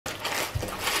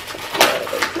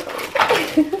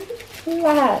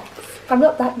Relax. I'm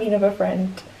not that mean of a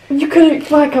friend. You couldn't.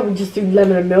 Why can't we just do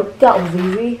lemon and milk? That was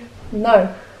easy.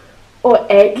 No. Or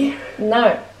egg.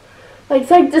 No. Like,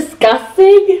 it's like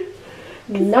disgusting.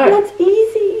 No. That's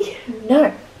easy.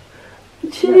 No.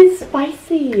 Chili's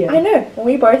spicy. I know. And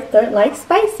we both don't like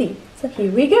spicy. So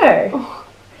here we go. Oh.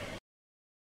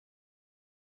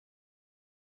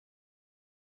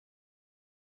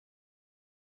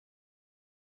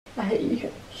 I hate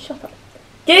you. Shut up.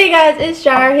 G'day guys, it's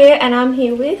Shara here and I'm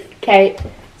here with Kayt.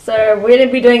 So we're going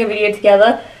to be doing a video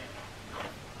together.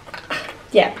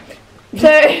 Yeah. So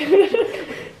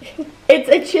it's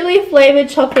a chili flavoured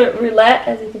chocolate roulette,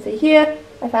 as you can see here.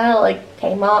 I found it at like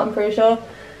Kmart, I'm pretty sure.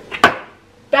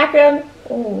 Background.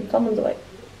 Oh, someone's awake.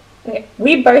 Okay.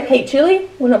 We both hate chili.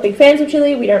 We're not big fans of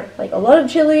chili. We don't like a lot of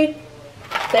chili.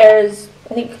 There's,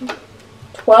 I think,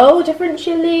 12 different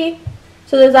chili.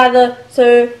 So there's either,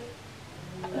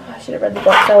 I should have read the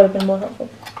box, that would have been more helpful.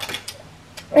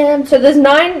 So there's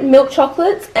 9 milk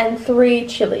chocolates and 3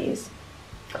 chilies.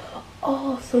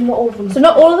 Oh, so not all of them. So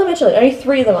not all of them are chili, only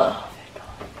 3 of them are.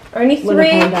 Only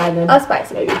 3 are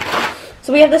spicy. Maybe.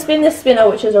 So we have to spin this spinner,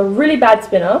 which is a really bad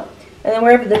spinner. And then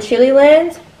wherever the chili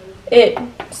lands, it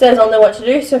says on there what to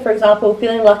do. So for example,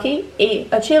 feeling lucky, eat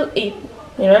a chocolate.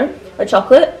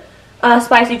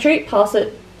 Spicy treat, pass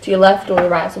it to your left or your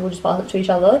right. So we'll just pass it to each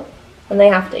other. And they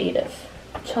have to eat it.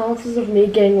 Chances of me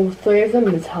getting all 3 of them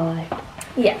is high.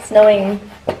 Yes, knowing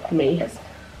Me. Yes.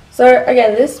 So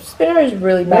again, this spinner is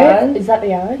really bad. Where? Is that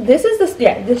the arrow? This is the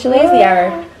the chili is the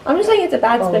arrow. I'm just saying it's a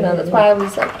bad spinner. That's why I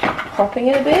was like popping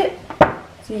it a bit.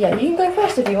 So yeah, you can go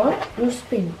first if you want. You'll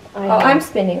spin. I'm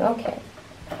spinning. Okay.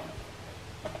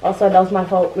 Also, that was my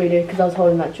fault, really, because I was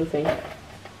holding that thing.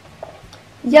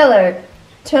 Yellow.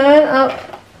 Turn up.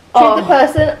 Choose the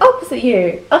person opposite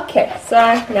you. Okay. So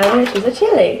now I'm gonna choose a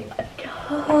chili.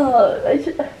 God, I'm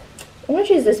gonna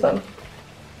choose this one.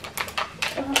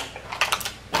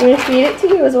 I'm gonna feed it to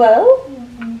you as well.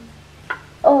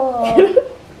 Oh.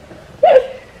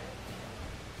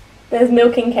 There's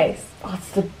milk in case. Oh,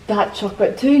 it's the bad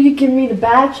chocolate too. You give me the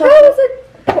bad chocolate. How is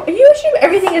it? You assume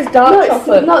everything is dark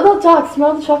chocolate. No, not dark.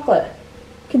 Smell the chocolate.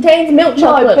 Contains milk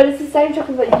chocolate. No, but it's the same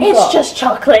chocolate that you got. It's just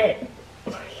chocolate.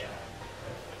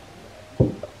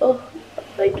 Oh,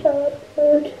 I can't.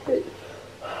 Okay.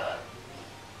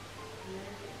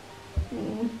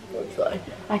 Looks like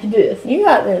I can do this. You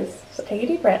got this. So take a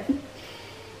deep breath.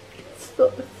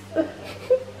 Stop.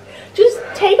 Just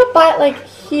take a bite like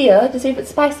here to see if it's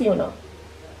spicy or not.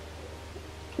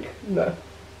 No.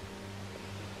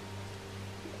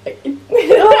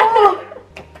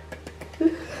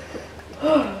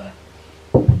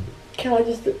 Can I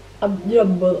just? I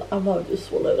might just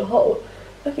swallow the whole.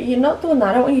 Okay, you're not doing that.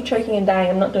 I don't want you choking and dying.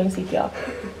 I'm not doing CPR.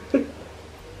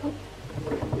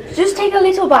 Just take a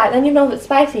little bite, then you know if it's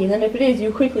spicy, and then if it is,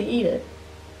 you quickly eat it.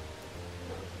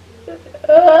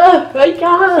 I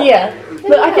can't. Yeah.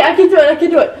 But I can do it. I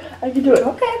can do it. I can do it.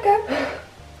 Okay, okay.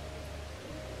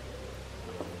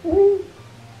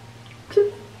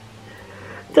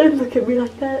 Don't look at me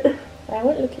like that. I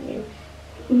won't look at you.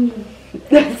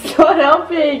 That's not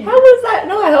helping. How was that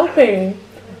not helping?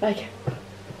 Okay.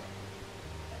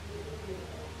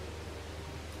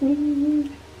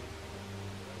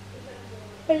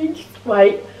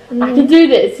 Wait. I can do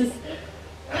this. Just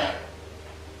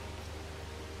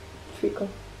treacle.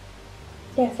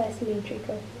 Yes, I see you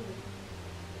treacle.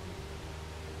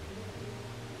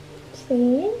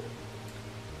 See?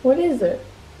 What is it?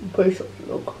 I'm pretty sure it's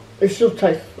milk. It still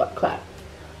tastes like crap.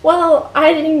 Well,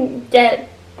 I didn't get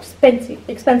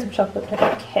expensive chocolate. I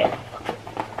don't care.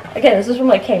 Again, this is from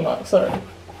like Kmart, so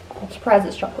I'm surprised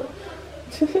it's chocolate.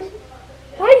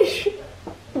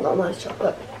 Not nice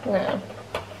chocolate. No.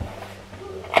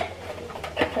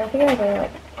 Okay, I think I'm gonna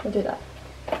I'll do that.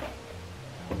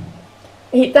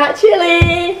 Eat that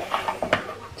chili!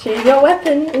 Choose your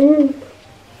weapon.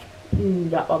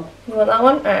 That one. You want that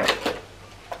one? Alright.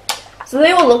 So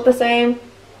they all look the same.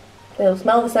 They all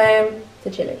smell the same. It's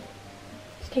a chili.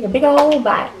 Just take a big old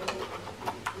bite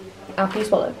after you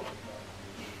swallow.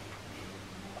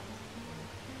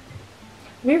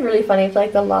 It'd be really funny if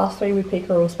like the last 3 we pick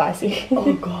are all spicy.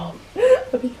 Oh god.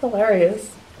 That'd be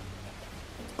hilarious.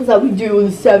 It's like we do all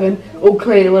the 7 all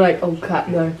clean and we're like, oh crap,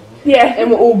 no. Yeah. And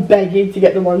we're all begging to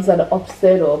get the ones that are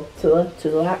opposite or to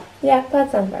the left. Yeah,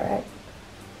 that sounds about right.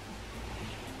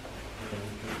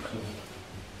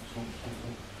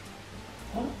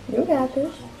 You got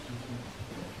this.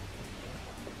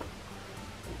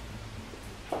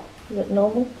 Is it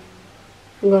normal?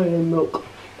 We're going in milk.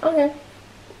 Okay.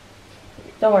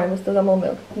 Don't worry, we still got more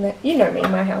milk. You know me,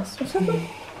 my house.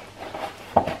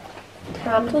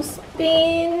 Time to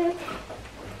spin.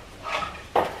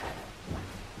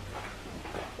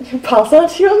 Pass on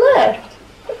to your left.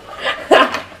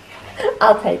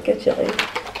 I'll take a chili.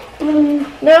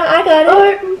 No, I got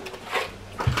it.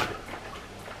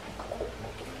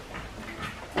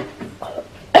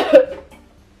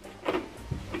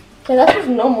 Yeah, that's just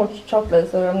normal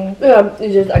chocolate, so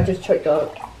yeah, I just choked on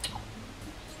it.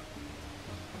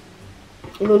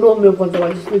 The normal milk ones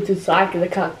I just need to sack and I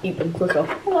can't eat them quicker.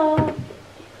 Hello.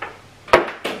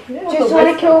 Yeah, Just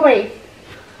trying to kill me.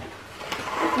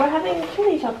 We're having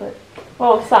chili chocolate.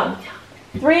 Well, some.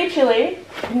 3 are chili,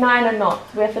 9 are not.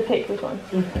 We have to pick which one.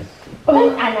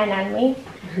 And me.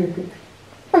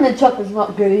 And the chocolate's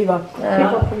not good either.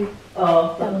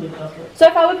 Oh, that's good chocolate.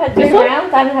 So far we've had 2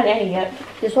 rounds. I haven't had any yet.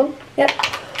 This one? Yep.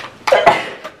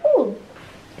 Ooh.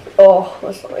 Oh,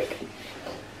 that's not like.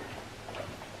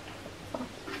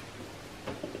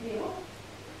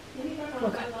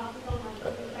 Okay.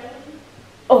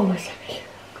 Oh my stomach.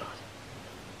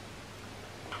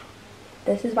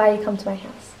 This is why you come to my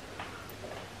house.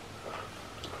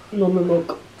 Normal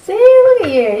milk. See, look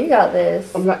at you. You got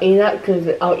this. I'm not eating that because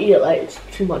I'll eat it like it's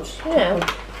too much. Yeah.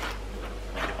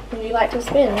 Would you like to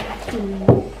spin?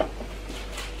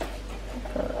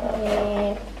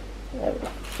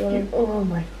 Oh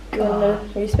my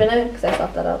God. Will you spin it? Because I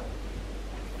fucked that up.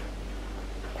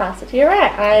 Pass it to your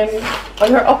right. I'm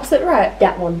on her opposite right.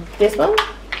 That one. This one?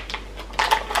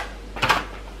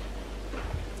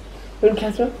 Room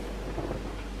cancer?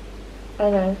 I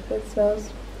don't know. It smells.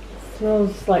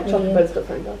 Smells like chocolate, but it's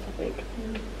different, I think.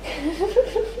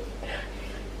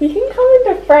 You can come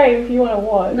into frame if you want to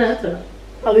watch. No, that's a.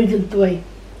 I'll eat in 3.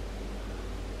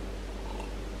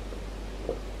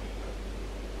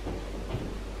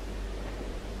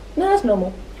 No, that's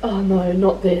normal. Oh no,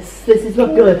 not this. This is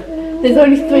not good. There's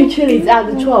only 3 chilies out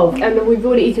of the 12, and then we've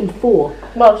already eaten 4.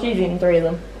 Well, she's eaten 3 of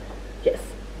them. Yes.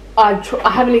 I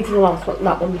haven't eaten the last one,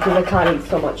 that one, because I can't eat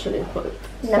so much chili.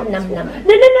 Num num num.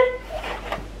 No.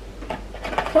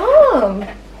 Come.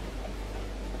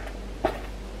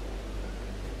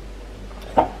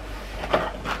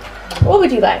 What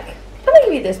would you like? I'm gonna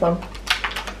give you this one.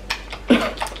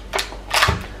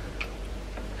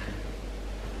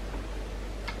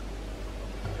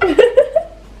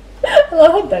 I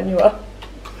love how done you are.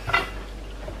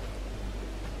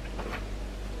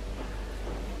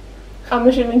 I'm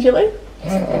assuming chili.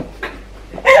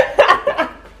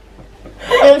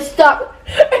 It'll stop.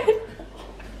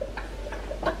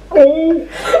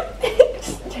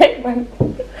 Statement.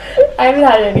 I haven't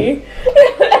had any.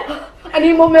 I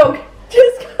need more milk.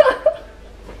 Just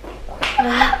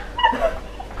I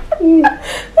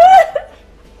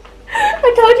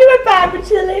told you we're bad for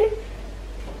chili.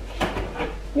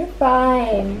 You're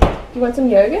fine. Do you want some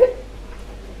yogurt?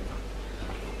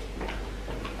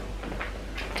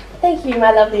 Thank you,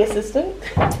 my lovely assistant.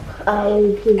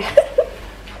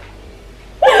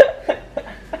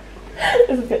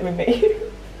 This is gonna be me.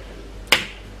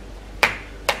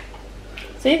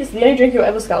 See, this is the only drink you'll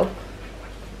ever scull.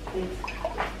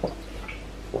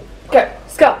 Go,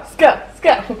 scull, scull,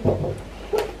 scull.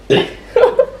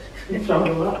 It's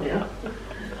throwing them up now.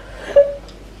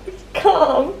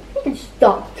 Calm.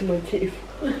 Stuck to my teeth.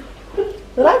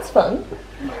 Well, that's fun.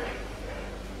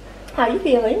 How are you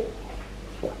feeling?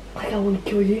 Like I want to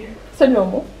kill you. So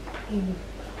normal.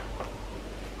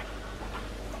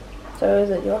 So is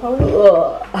it your holding?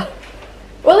 Ugh.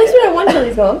 Well, at least we know one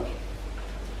chili's gone.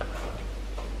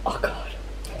 Oh god.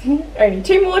 Only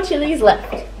 2 more chilies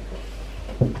left.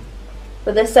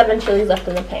 But there's 7 chilies left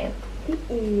in the pan.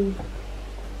 I'm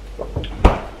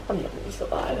not gonna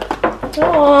survive.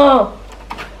 Oh,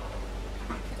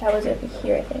 that was over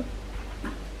here, I think.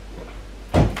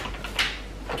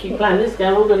 Keep playing this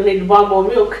game, I'm gonna need to buy more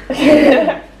milk.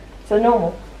 So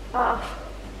normal. Ah.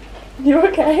 You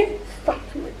okay? Stuck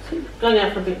to my teeth. Go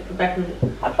down for a bit, back in the.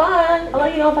 Have fun. I'll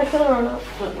let you know if I kill her or not.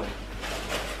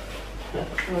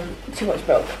 Too much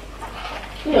milk.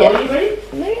 Yeah, are you ready?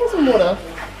 Maybe have some water.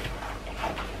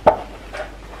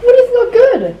 What is not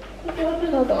good?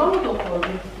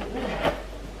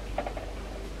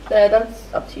 There,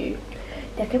 that's up to you.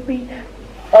 That could be.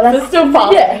 Oh, That's still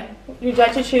fast. Yeah. Would you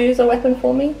like to choose a weapon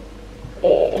for me?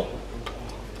 Oh.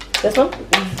 This one?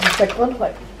 This is the second one.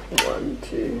 Like 1,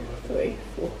 2, 3,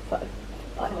 4, 5.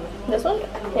 This one?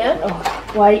 Yeah? Oh,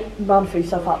 wait, run through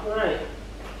stuff up. Alright.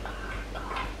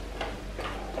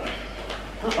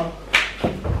 Uh-oh.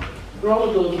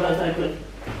 Roll doors about to open.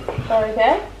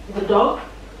 Okay. The dog?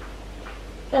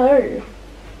 Oh.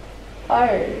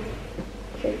 Oh.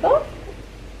 Trigger?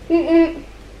 Mm-mm.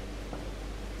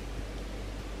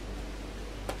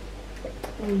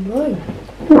 Oh no.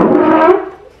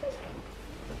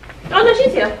 Oh no,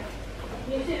 she's here.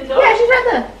 You see the dog? Yeah, she's right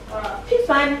there. Alright. She's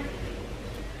fine.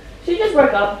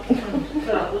 broke up.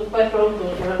 Those both roller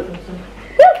doors are open.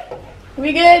 So.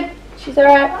 We good? She's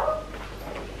alright.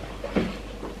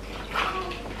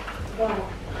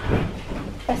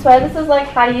 I swear this is like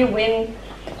how you win.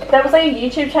 There was like a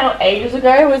YouTube channel ages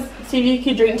ago. It was see if you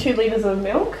could drink 2 liters of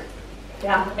milk.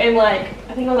 Yeah. In like,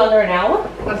 I think it was under an hour.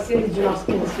 I've seen the gymnast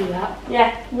kids do that.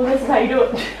 Yeah, well this is how you do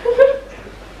it.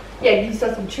 Yeah, you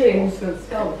start some chewing, just gonna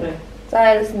skull thing. So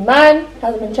this is mine.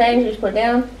 Hasn't been changed, just put it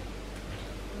down.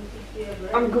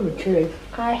 I'm good with chewing.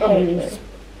 I hate it.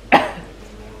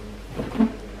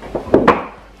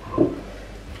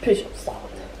 Push up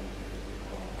solid.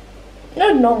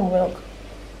 No normal milk.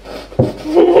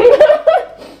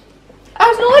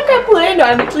 It's not like I planned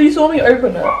it until you saw me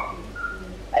open it.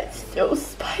 It's still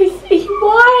spicy.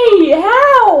 Why?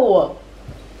 How?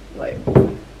 Wait.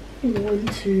 1,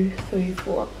 2, 3,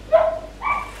 4.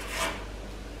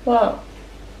 What?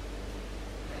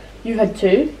 You had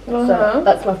 2, Uh-huh. so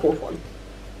that's my 4th one.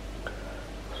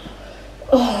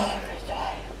 Oh,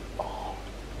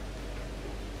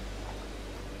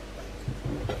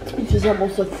 Because I'm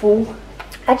also full.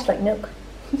 I just like milk.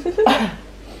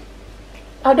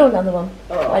 I'll do another one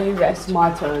while you It's rest.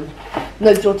 my turn. No,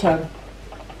 it's your turn.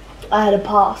 I had a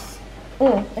pass.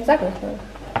 Exactly.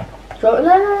 No.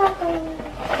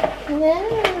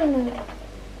 No.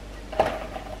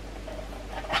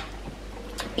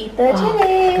 Eat the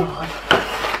chili. God.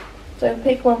 So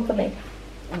pick one for me.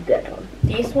 That one.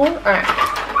 This one? Alright.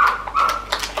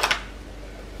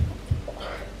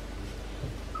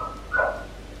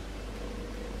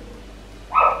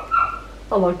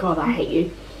 Oh my god, I hate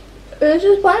you. It's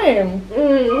just plain.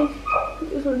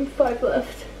 There's only 5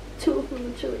 left. 2 of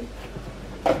them are chili.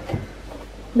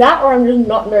 That or I'm just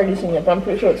not noticing it, but I'm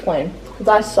pretty sure it's plain. Because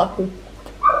I suck with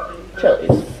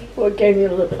chilies. Well, it gave me a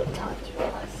little bit of time to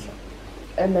realise.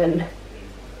 And then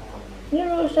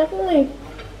Yeah, it's definitely.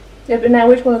 Yeah, but now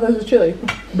which one of those is chili?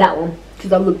 that one.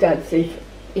 Because I looked at it to see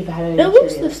if it had any It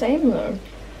looks chili the in same though.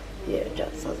 Yeah, it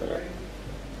does, doesn't it?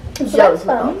 So That that's was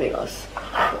not fun. big us.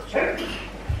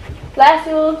 Last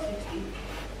yours.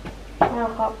 Now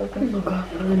heartbroken. Oh god,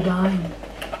 I'm dying.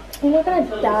 You're not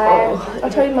gonna die. Oh. I'll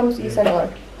tell you mum you said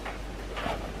no.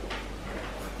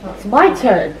 It's my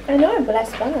turn. I know, but I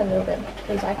spun a little bit.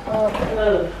 Because I can't.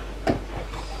 No.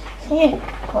 Yeah.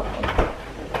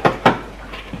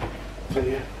 So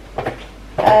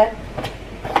yeah.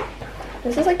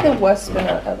 This is like the worst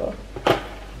spinner ever.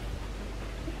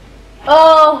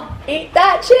 Oh, eat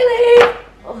that chili!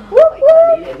 Oh, I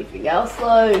don't need anything else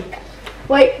though.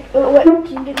 Wait, can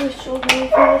you give me a strawberry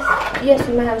first? Yes,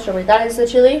 you may have a strawberry. That is the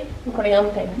chili. I'm putting it on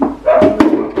the table.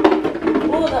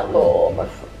 Oh, that. Oh,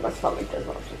 my stomach does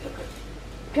not feel good.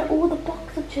 Get all the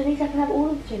box of chilies. I can have all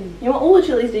of the chilies. You want all the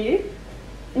chilies, do you?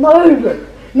 No!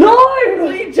 No!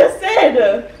 What you just said!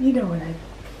 You know what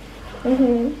I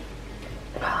mean.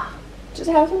 Just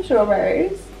have some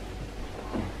strawberries.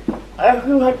 I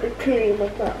feel like a chili in my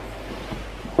mouth.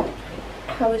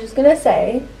 I was just gonna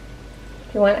say,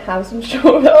 if you want to have some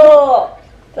strawberries. Oh!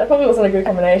 That probably wasn't a good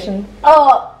combination.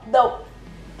 Oh, no.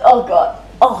 Oh god.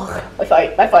 Oh, my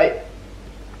fight.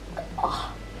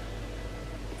 Oh.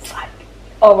 It's like,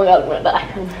 oh my god, I'm gonna die.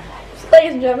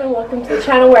 Ladies and gentlemen, welcome to the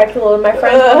channel where I kill all of my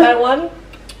friends one by one.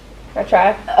 I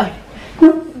try.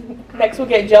 Next we'll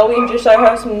get Joey and just show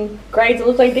her some grades that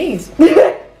look like these.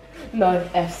 No,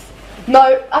 S.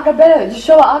 No, I got better. Just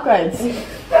show our grades.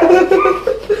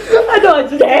 I know, I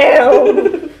just...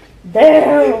 Damn!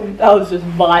 Damn! That was just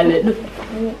violent.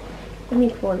 Let me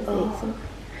pour this easy.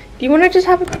 Do you want to just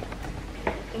have a...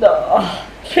 No.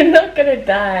 You're not gonna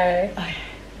die.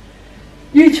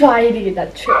 You try eating it,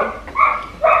 that tree.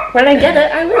 When I get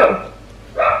it, I will.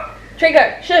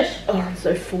 Trigo, shush! Oh, I'm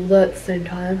so full though at the same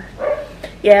time.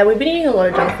 Yeah, we've been eating a lot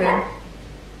of junk food.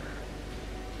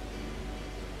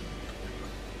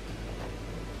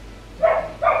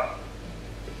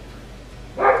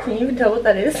 Can you even tell what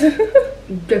that is?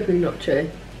 Definitely not true.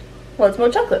 Well, it's more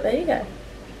chocolate. There you go.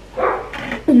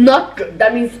 Not good.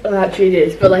 That means actually it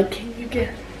is. But like, can you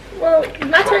get? Well,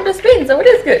 my turn to spin, so it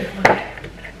is good.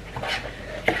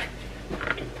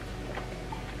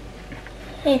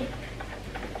 Hey.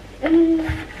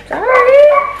 Sorry.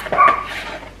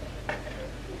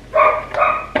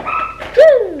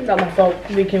 It's not my fault.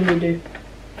 We can redo.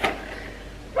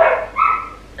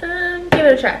 Give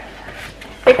it a try.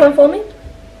 Pick one for me.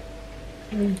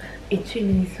 It's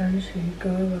in the sunshine, go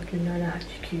rocking on a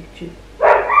cute.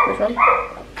 Which one?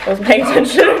 I wasn't paying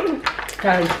attention.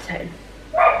 Times 10.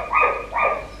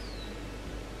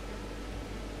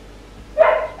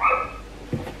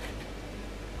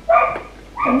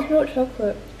 There's milk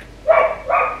chocolate.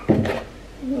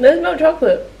 There's milk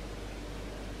chocolate.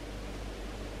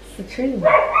 It's the chili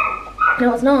one.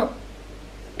 No, it's not.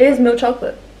 It is milk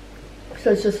chocolate.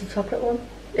 So it's just a chocolate one?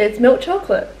 It's milk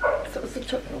chocolate. So it's the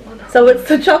chocolate one. So it's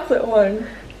the chocolate one.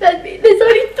 That means there's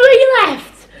only 3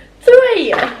 left!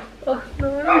 3! Oh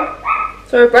no.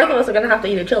 So both of us are gonna have to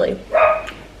eat a chili.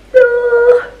 No.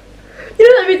 You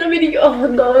know that means I'm eating. Oh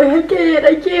no, I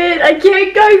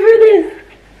can't go through this.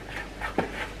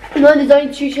 No, there's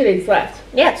only 2 chilies left.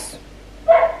 Yes.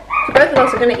 So both of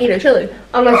us are gonna eat a chili.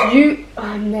 Unless you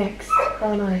are next,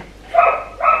 aren't I?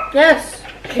 Yes.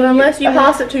 But unless you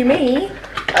pass it to me.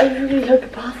 I really hope I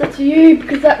pass it to you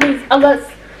because that means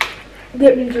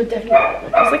you're definitely.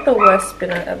 It's like the worst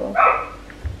spinner ever.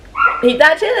 Eat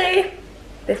that chili.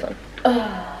 This one.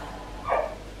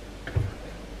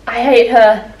 I hate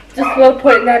her. Just for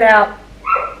pointing that out.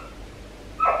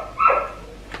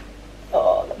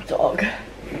 Oh, the dog.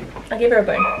 I'll give her a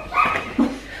bone.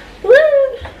 Woo!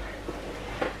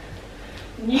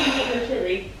 You can eat your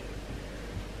chili.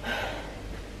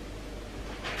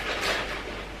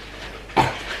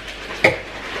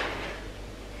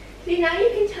 See, now you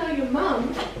can tell your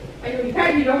mum.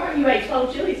 Apparently you don't want you ate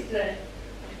 12 chilies today.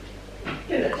 Because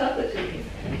they're chocolate chilies.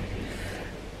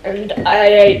 And I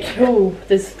ate 2.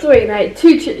 There's 3 and I ate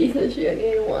 2 chilies and she only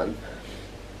ate 1.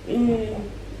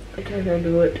 I can't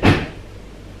do it.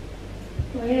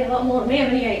 Well, you ate a lot more than me.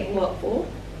 I've only eaten, what, 4?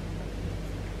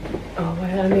 Oh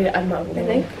wait, I need to add my one. I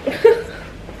think.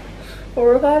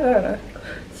 4 or 5, I don't know.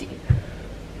 See.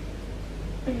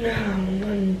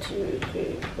 1, 2, 3,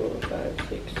 4, 5,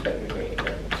 6, 7, 8,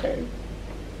 9, 10.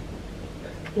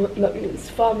 Well, that means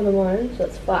 5 of them mine, so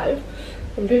that's 5.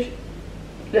 I'm pretty.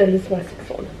 Then this is my 6th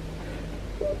one.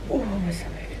 Oh, my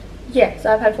stomach. Yeah,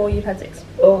 so I've had 4, you've had 6.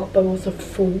 Oh, but I'm also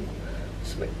full.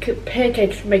 So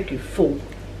pancakes make you full.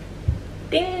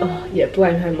 Ding! Oh, yeah,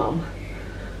 blame her mum.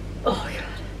 Oh,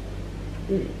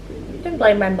 God. Don't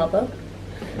blame my mother.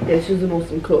 Yeah, she was an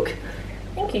awesome cook.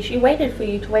 Thank you, she waited for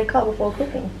you to wake up before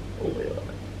cooking. Oh, my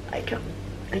God.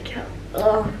 I can't.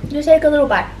 Just take a little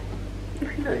bite.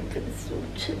 I know, but it's so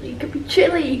chilly. It could be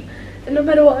chilly. And no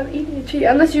matter what, I'm eating a chili.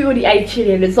 Unless you already ate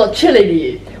chili and it's not chilly to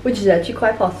you. Which is actually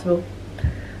quite possible.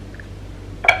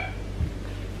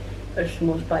 That's the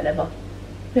most bite ever.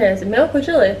 Yeah, is it milk or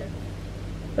chili?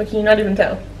 Or can you not even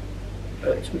tell?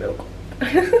 Oh, it's milk.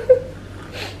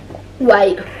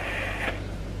 Wait.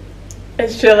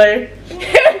 It's chili.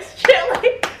 It's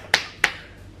chili!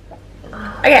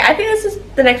 Okay, I think this is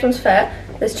the next one's fair.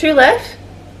 There's 2 left.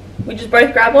 We just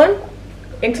both grab one,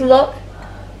 interlock,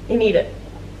 and eat it.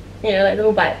 You know, like a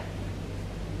little bite.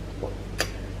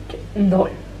 No.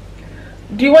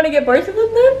 Do you want to get both of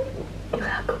them then?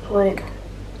 Good point.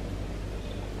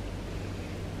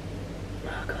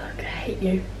 Oh God, I hate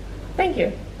you. Thank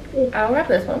you. I'll wrap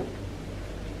this one.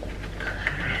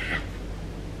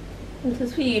 This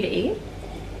is for you to eat.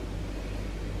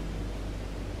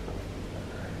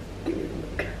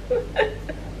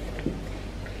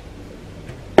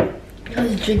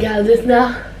 Let's drink out of this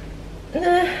now.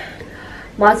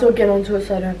 Might as well get onto it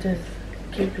so I don't have to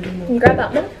keep it in You can grab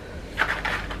that one.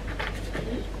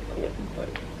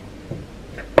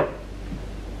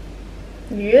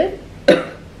 You good?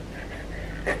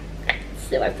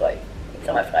 It's in my throat. It's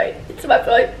in my throat. It's in my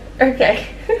throat. Okay.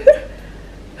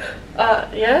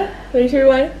 Yeah? 3, 2,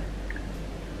 1.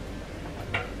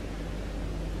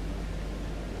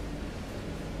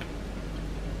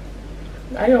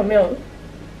 I don't milk.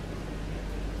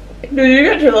 Do you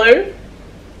get chili?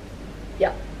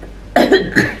 Yeah.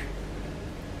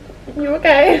 You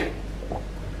okay?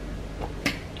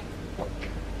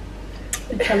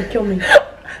 It's trying to kill me.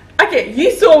 Okay,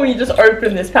 you saw me just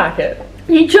open this packet.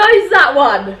 You chose that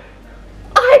one.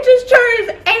 I just chose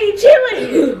any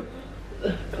chili.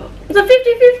 It's a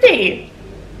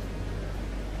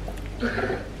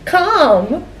 50-50.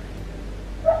 Calm.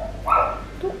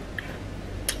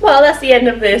 Well, that's the end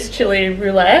of this chili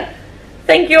roulette.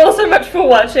 Thank you all so much for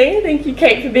watching. Thank you,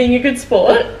 Kate, for being a good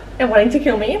sport and wanting to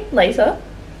kill me later.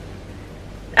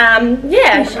 Yeah.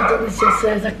 You should have done this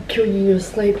yesterday so I could kill you in your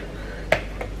sleep.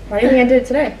 Why do you think I did it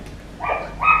today?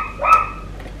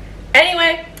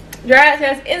 Anyway, dry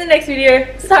guys in the next video.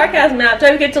 Sarcasm out.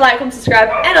 Don't forget to like, comment, subscribe,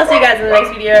 and I'll see you guys in the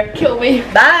next video. Kill me.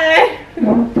 Bye.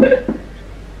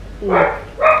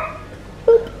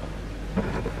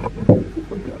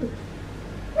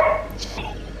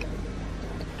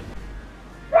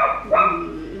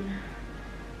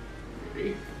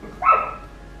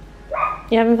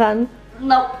 You having fun?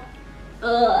 No.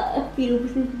 I feel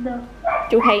no.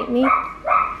 Do you hate me?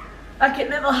 I can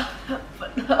never.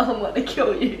 But I want to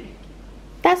kill you.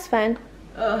 That's fine.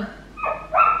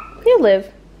 You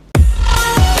live.